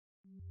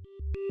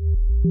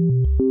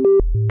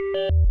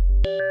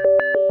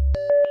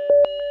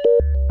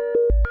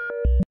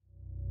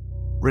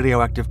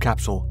Radioactive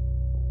capsule.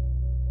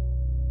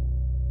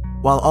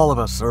 While all of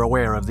us are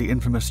aware of the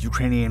infamous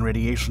Ukrainian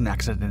radiation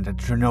accident at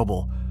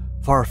Chernobyl,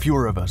 far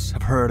fewer of us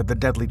have heard of the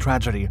deadly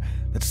tragedy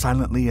that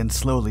silently and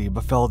slowly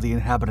befell the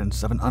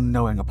inhabitants of an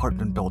unknowing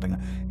apartment building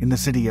in the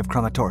city of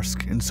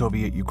Kramatorsk in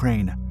Soviet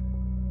Ukraine.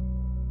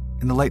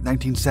 In the late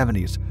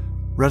 1970s,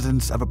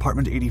 residents of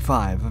Apartment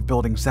 85 of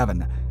Building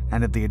 7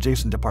 and of the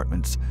adjacent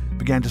apartments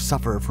began to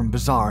suffer from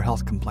bizarre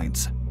health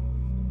complaints.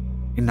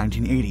 In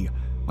 1980,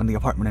 when the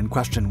apartment in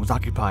question was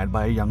occupied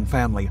by a young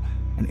family,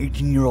 an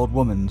 18-year-old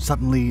woman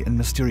suddenly and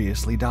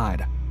mysteriously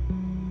died.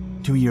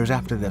 2 years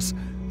after this,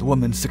 the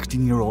woman's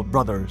 16-year-old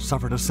brother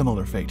suffered a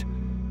similar fate,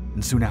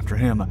 and soon after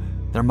him,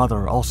 their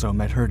mother also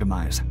met her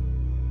demise.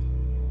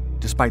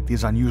 Despite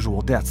these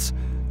unusual deaths,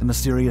 the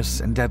mysterious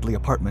and deadly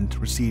apartment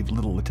received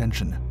little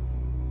attention.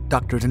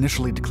 Doctors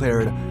initially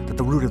declared that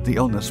the root of the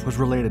illness was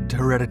related to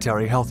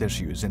hereditary health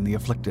issues in the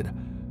afflicted,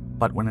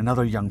 but when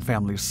another young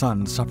family's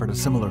son suffered a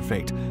similar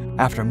fate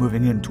after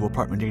moving into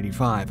Apartment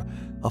 85,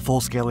 a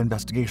full-scale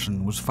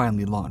investigation was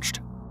finally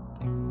launched.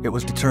 It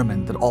was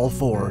determined that all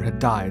four had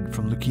died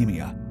from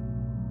leukemia.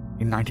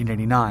 In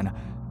 1989,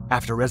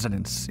 after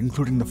residents,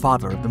 including the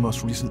father of the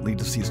most recently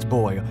deceased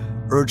boy,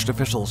 urged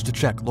officials to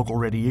check local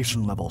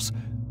radiation levels,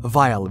 a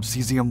vial of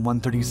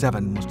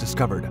cesium-137 was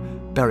discovered,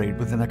 buried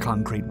within a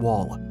concrete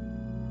wall.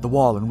 The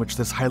wall in which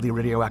this highly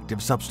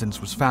radioactive substance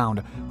was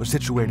found was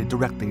situated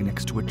directly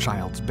next to a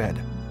child's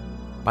bed.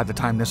 By the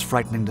time this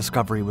frightening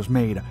discovery was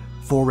made,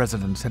 4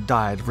 residents had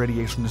died of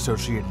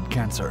radiation-associated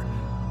cancer,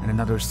 and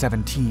another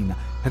 17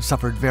 had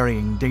suffered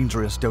varying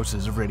dangerous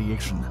doses of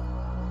radiation.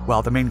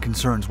 While the main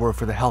concerns were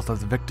for the health of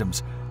the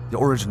victims, the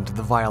origin to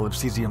the vial of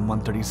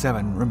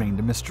cesium-137 remained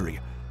a mystery,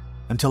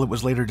 until it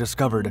was later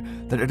discovered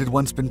that it had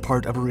once been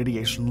part of a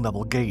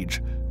radiation-level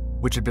gauge,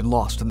 which had been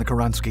lost in the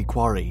Kramatorsk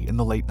quarry in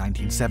the late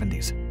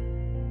 1970s.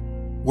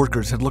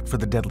 Workers had looked for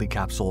the deadly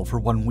capsule for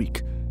 1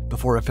 week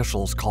before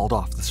officials called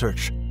off the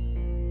search.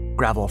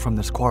 Gravel from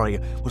this quarry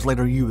was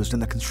later used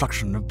in the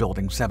construction of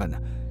Building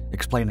 7,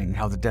 explaining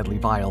how the deadly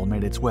vial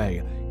made its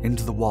way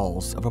into the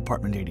walls of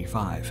Apartment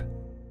 85.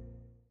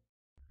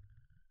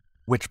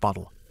 Witch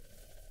bottle.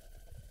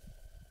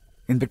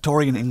 In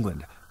Victorian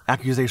England,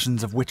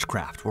 accusations of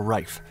witchcraft were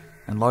rife,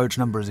 and large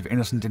numbers of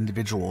innocent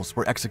individuals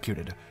were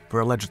executed for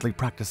allegedly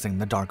practicing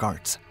the dark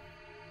arts.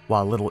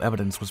 While little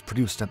evidence was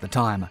produced at the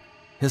time,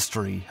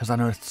 history has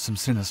unearthed some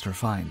sinister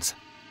finds.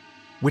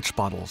 Witch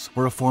bottles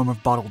were a form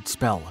of bottled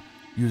spell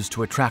used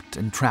to attract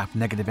and trap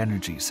negative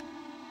energies.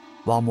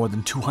 While more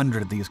than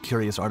 200 of these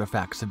curious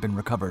artifacts have been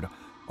recovered,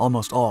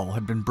 almost all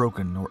had been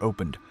broken or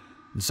opened,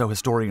 and so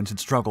historians had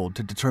struggled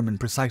to determine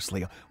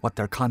precisely what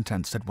their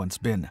contents had once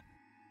been.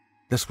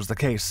 This was the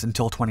case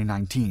until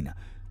 2019,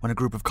 when a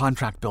group of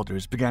contract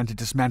builders began to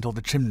dismantle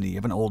the chimney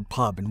of an old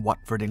pub in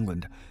Watford,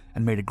 England,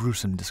 and made a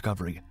gruesome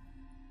discovery.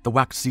 The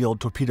wax-sealed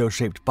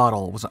torpedo-shaped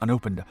bottle was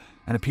unopened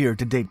and appeared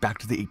to date back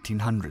to the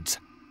 1800s.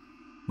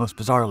 Most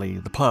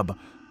bizarrely, the pub,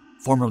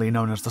 formerly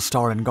known as the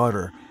Star and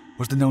Garter,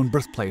 was the known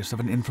birthplace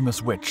of an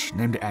infamous witch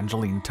named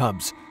Angeline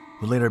Tubbs,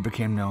 who later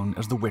became known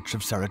as the Witch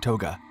of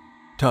Saratoga.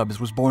 Tubbs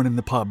was born in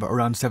the pub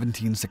around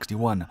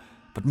 1761,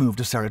 but moved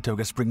to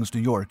Saratoga Springs,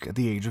 New York at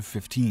the age of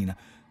 15,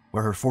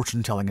 where her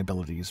fortune-telling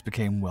abilities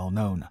became well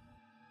known.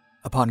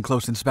 Upon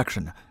close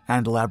inspection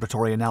and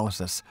laboratory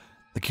analysis,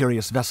 the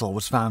curious vessel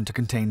was found to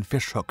contain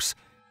fish hooks,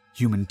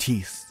 human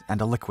teeth, and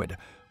a liquid,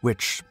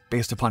 which,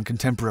 based upon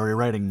contemporary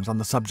writings on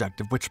the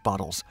subject of witch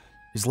bottles,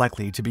 is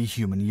likely to be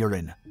human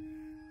urine.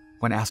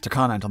 When asked to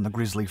comment on the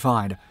grisly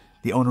find,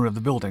 the owner of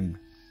the building,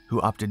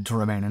 who opted to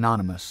remain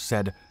anonymous,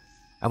 said,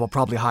 "I will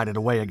probably hide it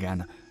away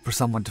again for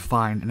someone to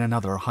find in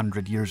another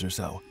 100 years or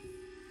so."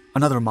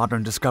 Another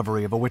modern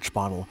discovery of a witch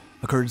bottle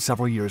occurred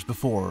several years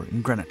before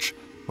in Greenwich,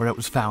 where it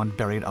was found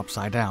buried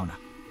upside down.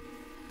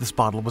 This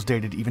bottle was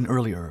dated even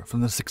earlier,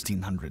 from the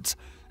 1600s,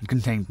 and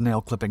contained nail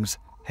clippings,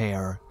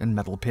 hair, and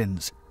metal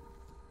pins.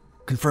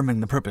 Confirming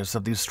the purpose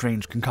of these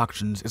strange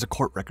concoctions is a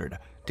court record,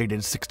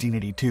 dated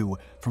 1682,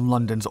 from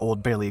London's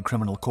Old Bailey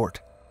Criminal Court.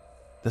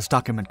 This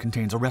document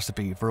contains a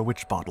recipe for a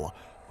witch bottle,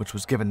 which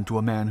was given to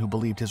a man who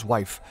believed his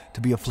wife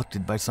to be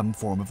afflicted by some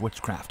form of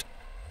witchcraft.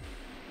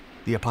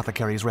 The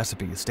apothecary's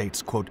recipe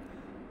states, quote,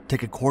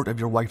 "Take a quart of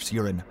your wife's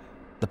urine,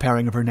 the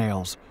paring of her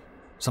nails,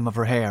 some of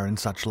her hair and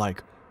such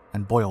like,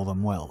 and boil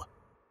them well."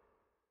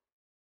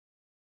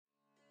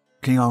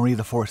 King Henri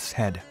IV's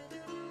head.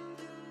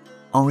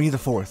 Henri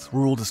IV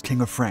ruled as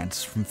King of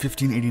France from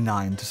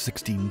 1589 to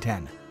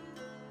 1610.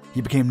 He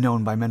became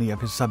known by many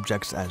of his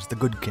subjects as the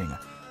Good King,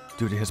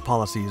 due to his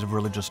policies of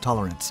religious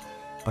tolerance,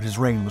 but his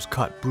reign was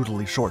cut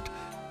brutally short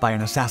by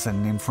an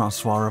assassin named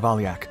François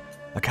Ravaillac,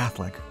 a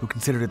Catholic who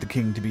considered the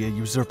king to be a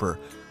usurper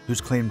whose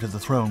claim to the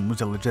throne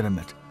was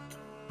illegitimate.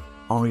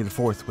 Henri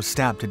IV was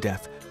stabbed to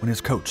death when his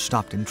coach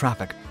stopped in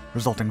traffic,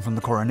 resulting from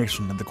the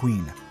coronation of the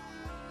Queen.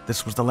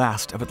 This was the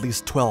last of at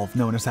least 12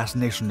 known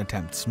assassination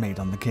attempts made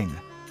on the king.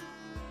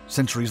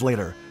 Centuries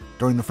later,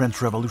 during the French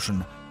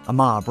Revolution, a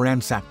mob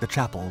ransacked the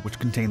chapel which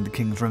contained the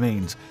king's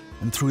remains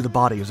and threw the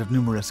bodies of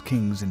numerous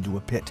kings into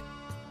a pit.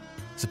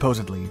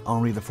 Supposedly,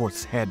 Henri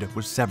IV's head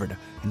was severed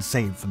and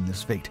saved from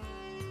this fate.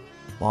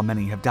 While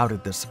many have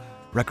doubted this,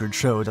 records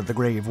show that the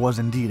grave was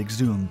indeed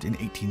exhumed in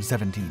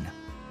 1817.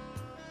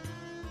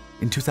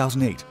 In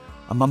 2008,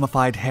 a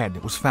mummified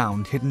head was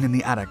found hidden in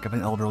the attic of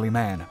an elderly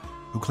man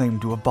who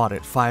claimed to have bought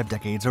it 5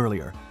 decades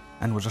earlier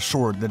and was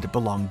assured that it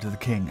belonged to the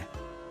king.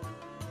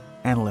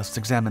 Analysts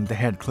examined the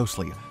head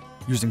closely,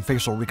 using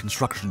facial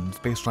reconstructions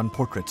based on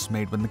portraits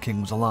made when the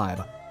king was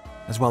alive,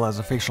 as well as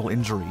a facial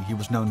injury he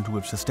was known to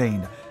have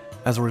sustained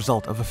as a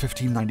result of a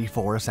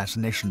 1594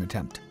 assassination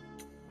attempt.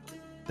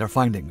 Their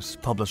findings,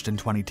 published in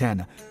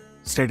 2010,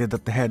 stated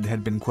that the head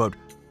had been, quote,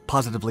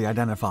 positively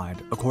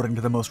identified according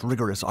to the most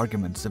rigorous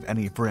arguments of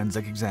any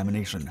forensic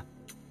examination.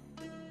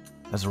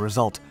 As a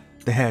result,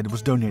 the head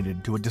was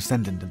donated to a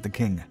descendant of the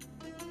king.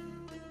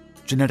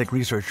 Genetic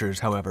researchers,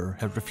 however,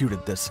 have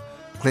refuted this,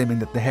 claiming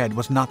that the head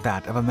was not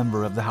that of a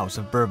member of the House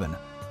of Bourbon,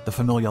 the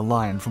familial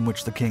line from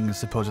which the king is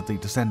supposedly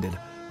descended,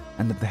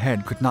 and that the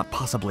head could not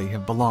possibly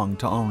have belonged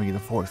to Henri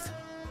IV.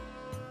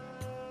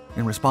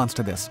 In response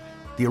to this,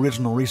 the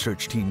original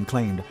research team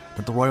claimed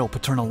that the royal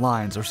paternal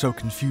lines are so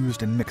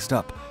confused and mixed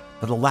up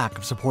that a lack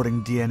of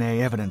supporting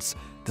DNA evidence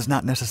does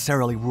not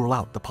necessarily rule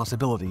out the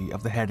possibility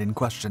of the head in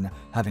question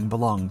having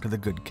belonged to the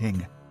good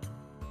king.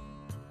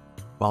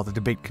 While the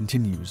debate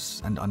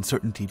continues and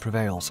uncertainty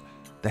prevails,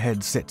 the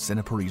head sits in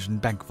a Parisian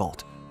bank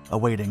vault,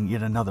 awaiting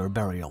yet another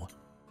burial.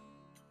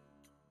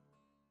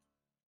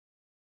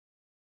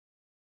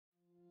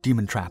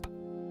 Demon Trap.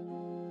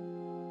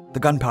 The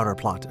Gunpowder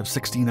Plot of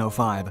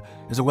 1605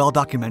 is a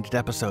well-documented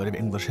episode of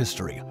English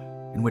history,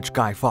 in which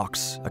Guy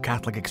Fawkes, a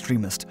Catholic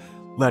extremist,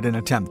 led an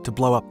attempt to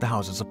blow up the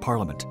Houses of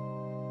Parliament.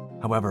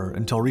 However,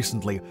 until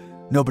recently,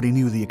 nobody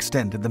knew the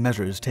extent of the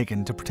measures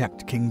taken to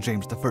protect King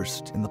James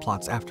I in the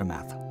plot's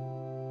aftermath.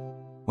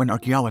 When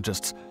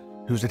archaeologists,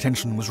 whose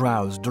attention was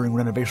roused during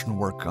renovation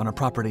work on a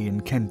property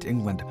in Kent,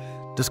 England,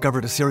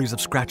 discovered a series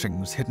of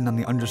scratchings hidden on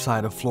the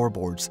underside of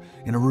floorboards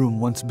in a room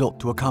once built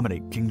to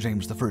accommodate King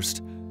James I,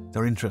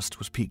 their interest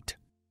was piqued.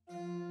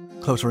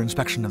 Closer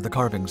inspection of the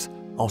carvings,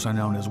 also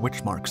known as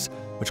witch marks,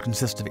 which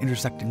consist of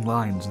intersecting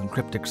lines and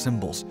cryptic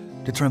symbols,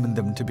 determined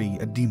them to be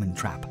a demon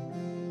trap.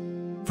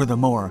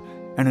 Furthermore,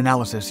 an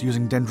analysis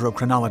using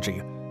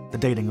dendrochronology, the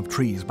dating of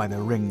trees by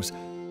their rings,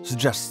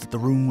 suggests that the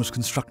room was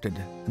constructed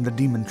and the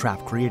demon trap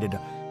created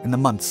in the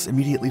months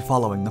immediately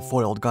following the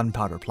foiled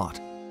gunpowder plot.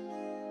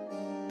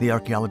 The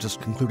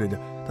archaeologists concluded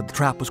that the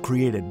trap was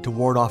created to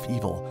ward off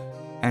evil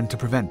and to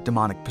prevent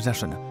demonic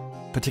possession,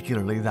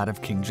 particularly that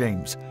of King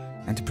James,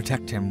 and to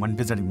protect him when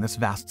visiting this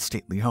vast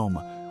stately home,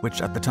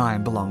 which at the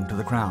time belonged to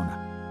the crown.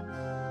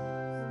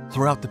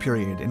 Throughout the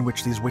period in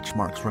which these witch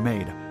marks were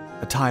made,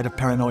 a tide of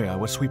paranoia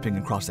was sweeping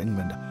across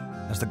England,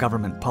 as the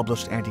government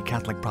published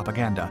anti-Catholic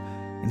propaganda,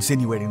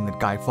 insinuating that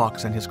Guy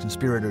Fawkes and his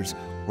conspirators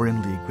were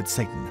in league with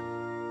Satan.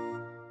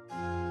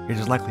 It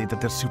is likely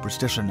that this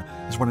superstition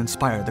is what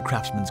inspired the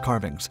craftsman's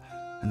carvings,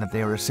 and that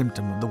they are a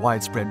symptom of the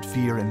widespread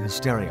fear and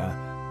hysteria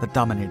that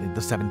dominated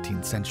the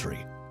 17th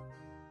century.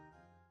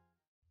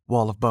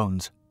 Wall of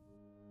Bones.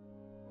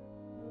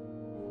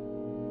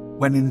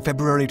 When in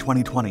February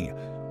 2020,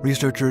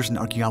 researchers and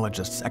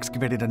archaeologists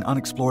excavated an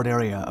unexplored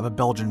area of a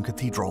Belgian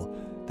cathedral,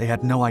 they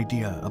had no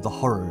idea of the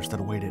horrors that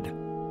awaited.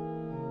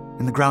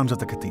 In the grounds of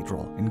the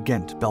cathedral, in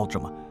Ghent,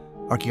 Belgium,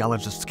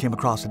 archaeologists came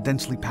across a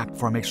densely packed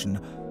formation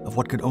of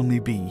what could only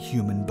be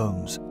human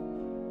bones.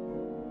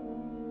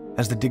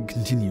 As the dig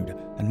continued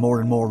and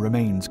more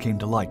remains came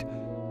to light,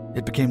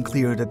 it became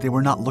clear that they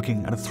were not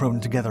looking at a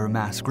thrown-together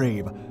mass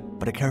grave,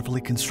 but a carefully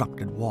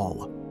constructed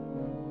wall.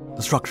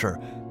 The structure,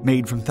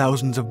 made from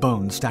thousands of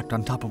bones stacked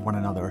on top of one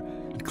another,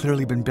 had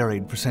clearly been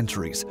buried for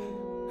centuries,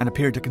 and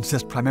appeared to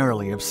consist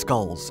primarily of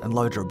skulls and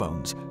larger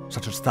bones,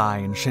 such as thigh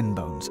and shin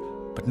bones,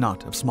 but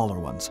not of smaller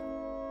ones.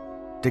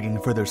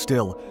 Digging further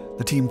still,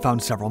 the team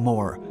found several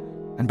more,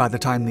 and by the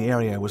time the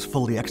area was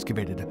fully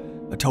excavated,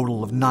 a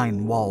total of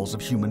 9 walls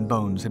of human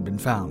bones had been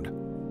found.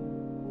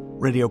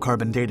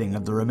 Radiocarbon dating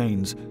of the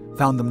remains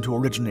found them to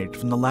originate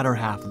from the latter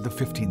half of the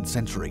 15th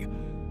century,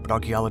 but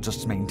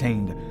archaeologists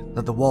maintained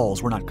that the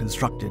walls were not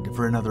constructed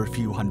for another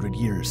few hundred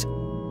years.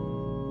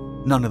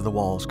 None of the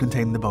walls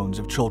contained the bones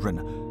of children,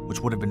 which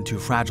would have been too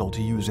fragile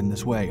to use in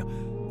this way,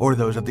 or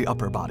those of the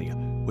upper body,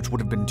 which would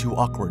have been too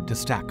awkward to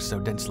stack so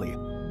densely.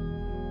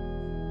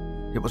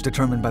 It was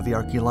determined by the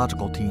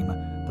archaeological team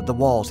that the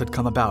walls had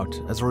come about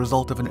as a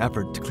result of an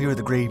effort to clear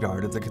the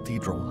graveyard of the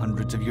cathedral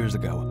hundreds of years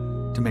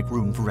ago to make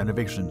room for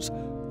renovations,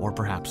 or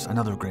perhaps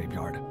another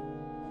graveyard.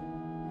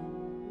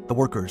 The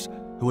workers,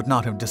 who would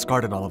not have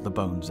discarded all of the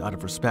bones out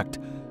of respect,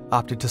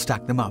 opted to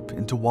stack them up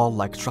into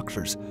wall-like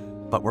structures,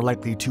 but were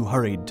likely too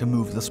hurried to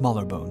move the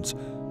smaller bones,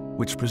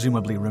 which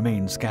presumably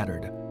remained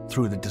scattered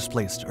through the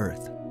displaced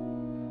earth.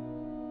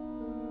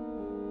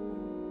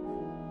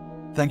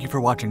 Thank you for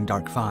watching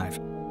Dark 5.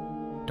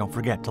 Don't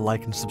forget to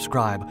like and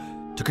subscribe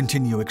to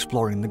continue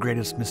exploring the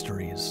greatest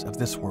mysteries of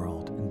this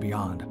world and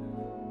beyond.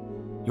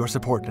 Your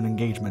support and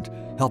engagement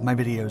help my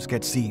videos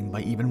get seen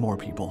by even more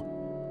people.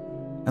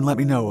 And let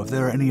me know if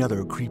there are any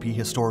other creepy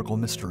historical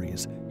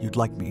mysteries you'd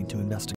like me to investigate.